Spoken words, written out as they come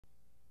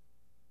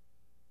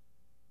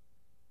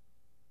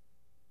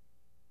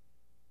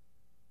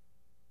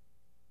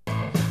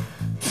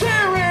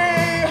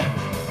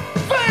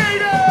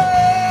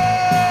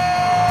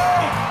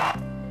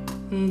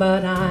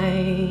but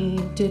I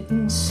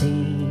didn't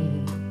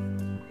see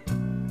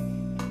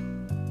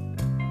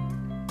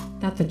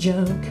that the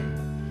joke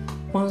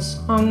was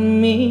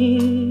on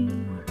me.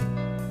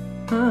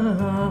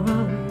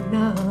 Oh,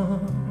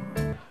 no.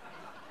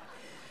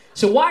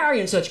 So why are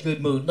you in such a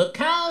good mood?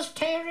 Because,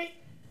 Terry,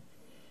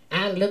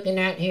 I'm looking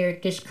out here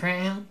at this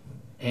crowd,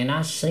 and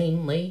I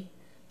seen me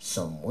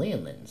some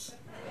women's.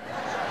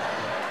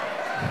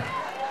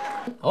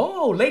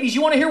 Oh, ladies,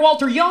 you want to hear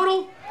Walter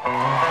yodel?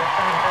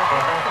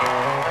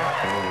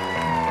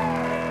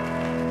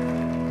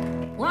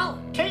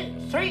 1, 2,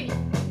 3.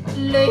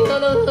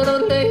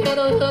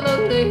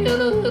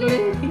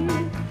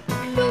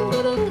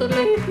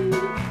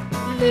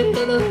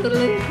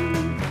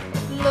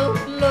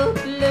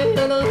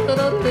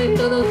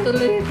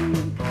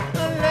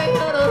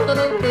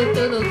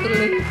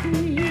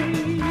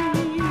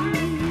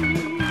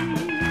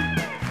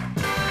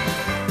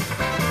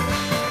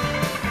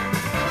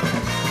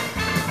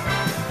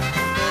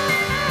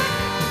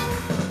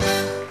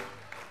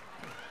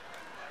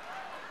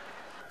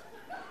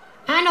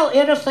 I know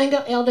every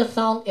single elder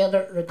song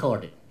ever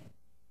recorded.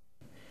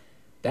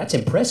 That's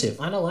impressive.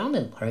 I know, I'm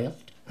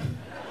impressed.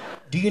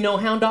 Do you know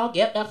Hound Dog?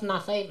 Yep, that's my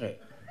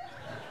favorite.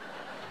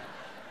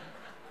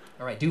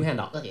 All right, do Hound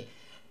Dog. Okay.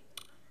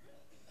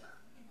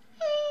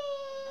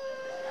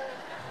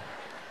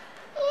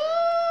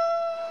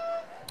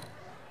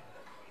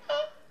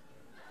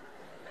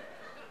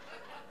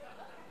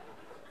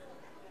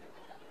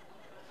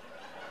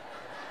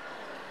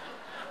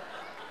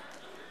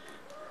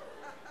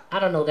 I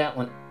don't know that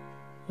one.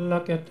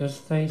 Look at this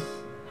face.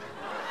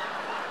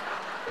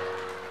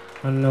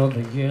 I know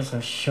the years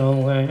are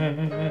showing.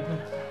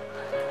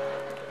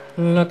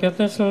 Look at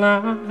this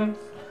life.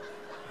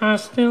 I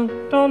still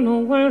don't know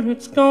where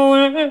it's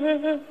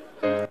going.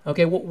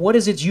 Okay, what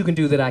is it you can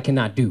do that I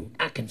cannot do?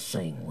 I can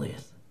sing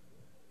with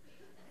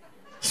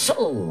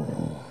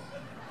soul.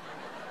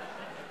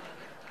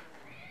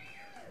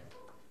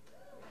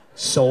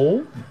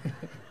 Soul?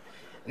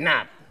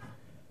 Not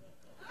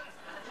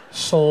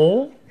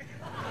soul.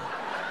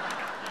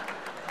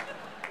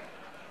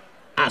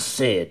 I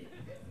said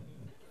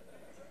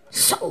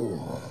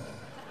soul.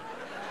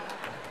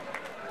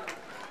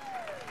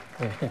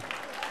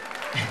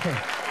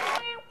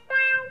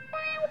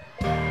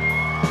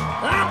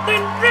 I've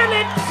been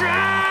really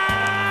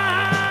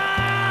trying,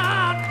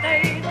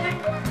 baby.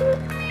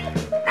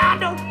 I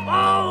don't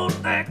hold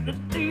back the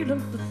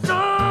feeling for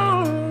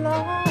so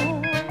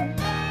long.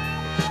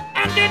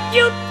 And did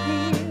you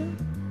feel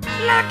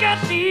like I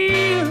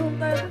feel,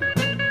 baby?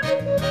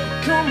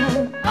 Come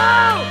on,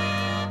 oh,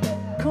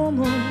 come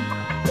on,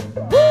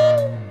 woo.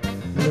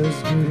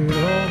 Let's get it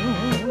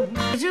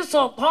on. Is this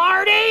a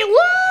party? Woo!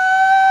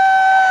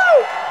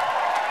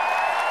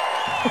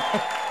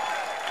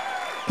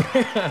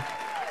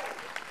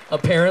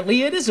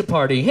 Apparently it is a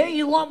party. Hey,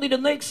 you want me to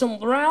make some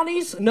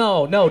brownies?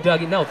 No,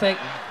 Dougie, no, thank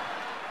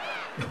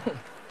you.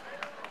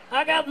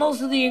 I got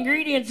most of the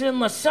ingredients in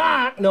my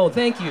sock. No,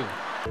 thank you.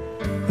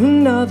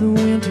 Another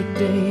winter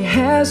day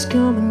has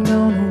come and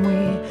gone away.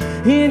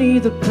 In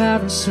either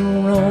Paris or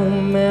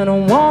Rome, and I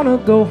wanna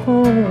go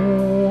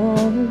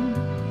home.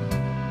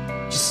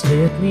 Just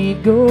let me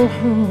go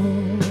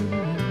home.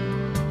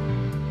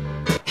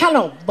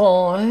 Hello,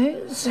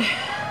 boys.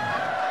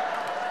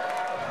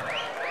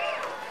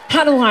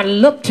 How do I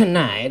look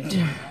tonight?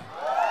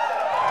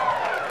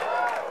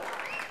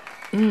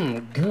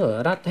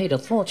 Good. I paid a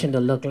fortune to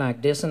look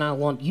like this, and I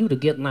want you to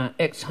get my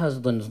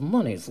ex-husband's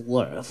money's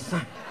worth.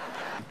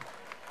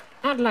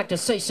 I'd like to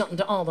say something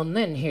to all the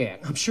men here.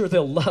 I'm sure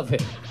they'll love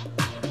it.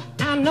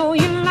 I know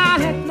you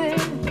like me.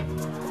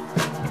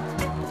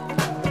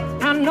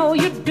 I know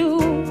you do.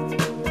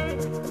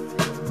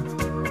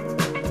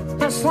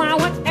 That's why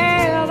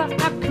whenever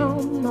I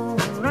come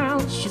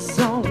around, she's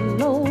all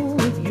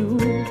over you.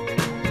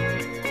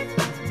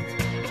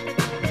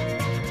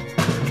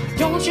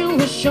 Don't you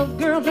wish your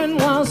girlfriend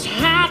was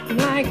hot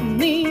like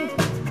me?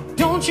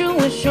 Don't you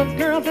wish your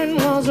girlfriend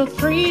was a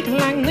freak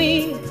like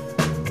me?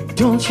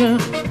 Don't you?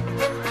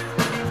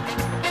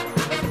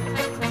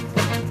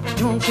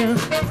 Don't you?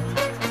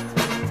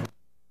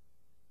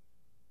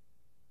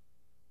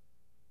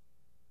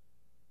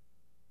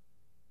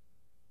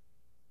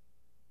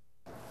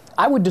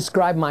 I would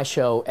describe my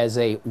show as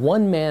a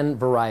one-man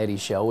variety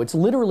show. It's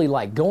literally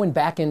like going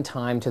back in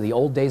time to the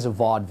old days of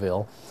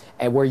vaudeville,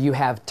 and where you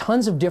have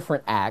tons of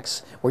different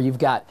acts, where you've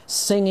got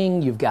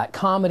singing, you've got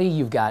comedy,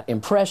 you've got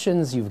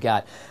impressions, you've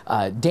got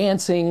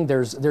dancing.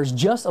 There's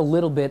just a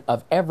little bit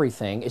of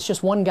everything. It's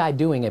just one guy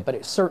doing it, but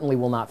it certainly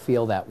will not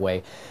feel that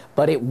way.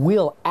 But it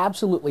will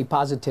absolutely,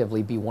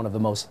 positively be one of the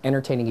most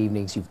entertaining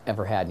evenings you've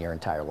ever had in your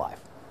entire life.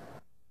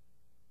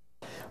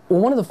 Well,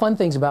 one of the fun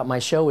things about my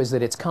show is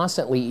that it's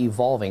constantly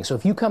evolving. So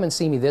if you come and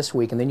see me this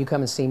week and then you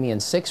come and see me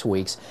in 6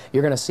 weeks,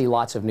 you're going to see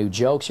lots of new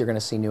jokes, you're going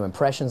to see new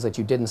impressions that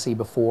you didn't see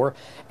before.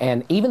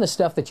 And even the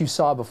stuff that you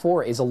saw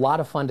before is a lot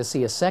of fun to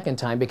see a second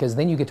time, because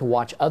then you get to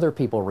watch other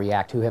people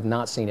react who have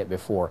not seen it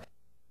before.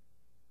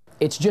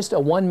 it's just a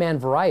one-man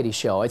variety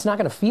show. It's not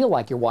going to feel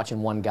like you're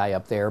watching one guy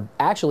up there.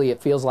 Actually,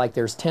 it feels like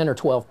there's 10 or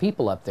 12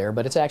 people up there,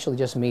 but it's actually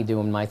just me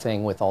doing my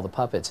thing with all the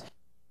puppets.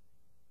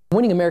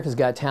 Winning America's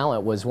Got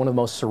Talent was one of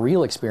the most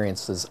surreal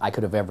experiences I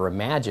could have ever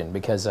imagined,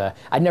 because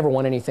I'd never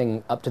won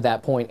anything up to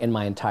that point in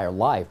my entire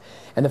life.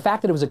 And the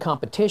fact that it was a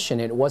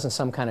competition, it wasn't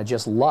some kind of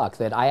just luck,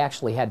 that I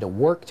actually had to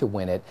work to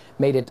win it,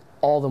 made it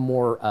all the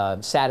more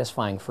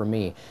satisfying for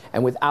me.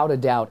 And without a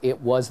doubt, it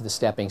was the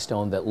stepping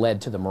stone that led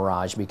to the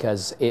Mirage,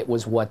 because it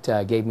was what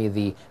gave me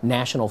the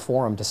national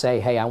forum to say,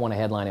 hey, I want to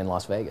headline in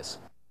Las Vegas.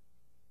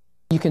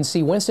 You can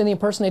see Winston the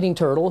Impersonating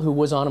Turtle, who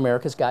was on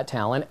America's Got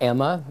Talent.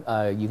 Emma,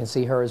 you can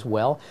see her as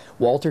well.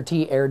 Walter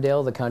T.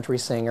 Airedale, the country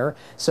singer.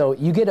 So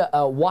you get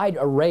a wide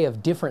array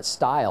of different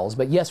styles.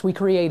 But yes, we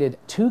created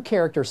 2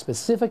 characters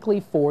specifically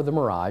for the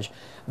Mirage.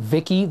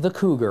 Vikki the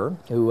Cougar,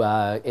 who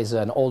is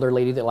an older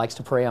lady that likes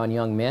to prey on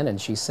young men,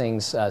 and she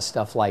sings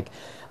stuff like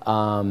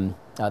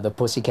the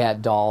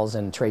Pussycat Dolls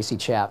and Tracy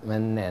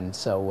Chapman, and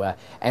so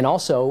and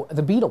also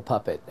the Beatle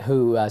puppet,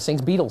 who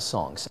sings Beatles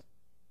songs.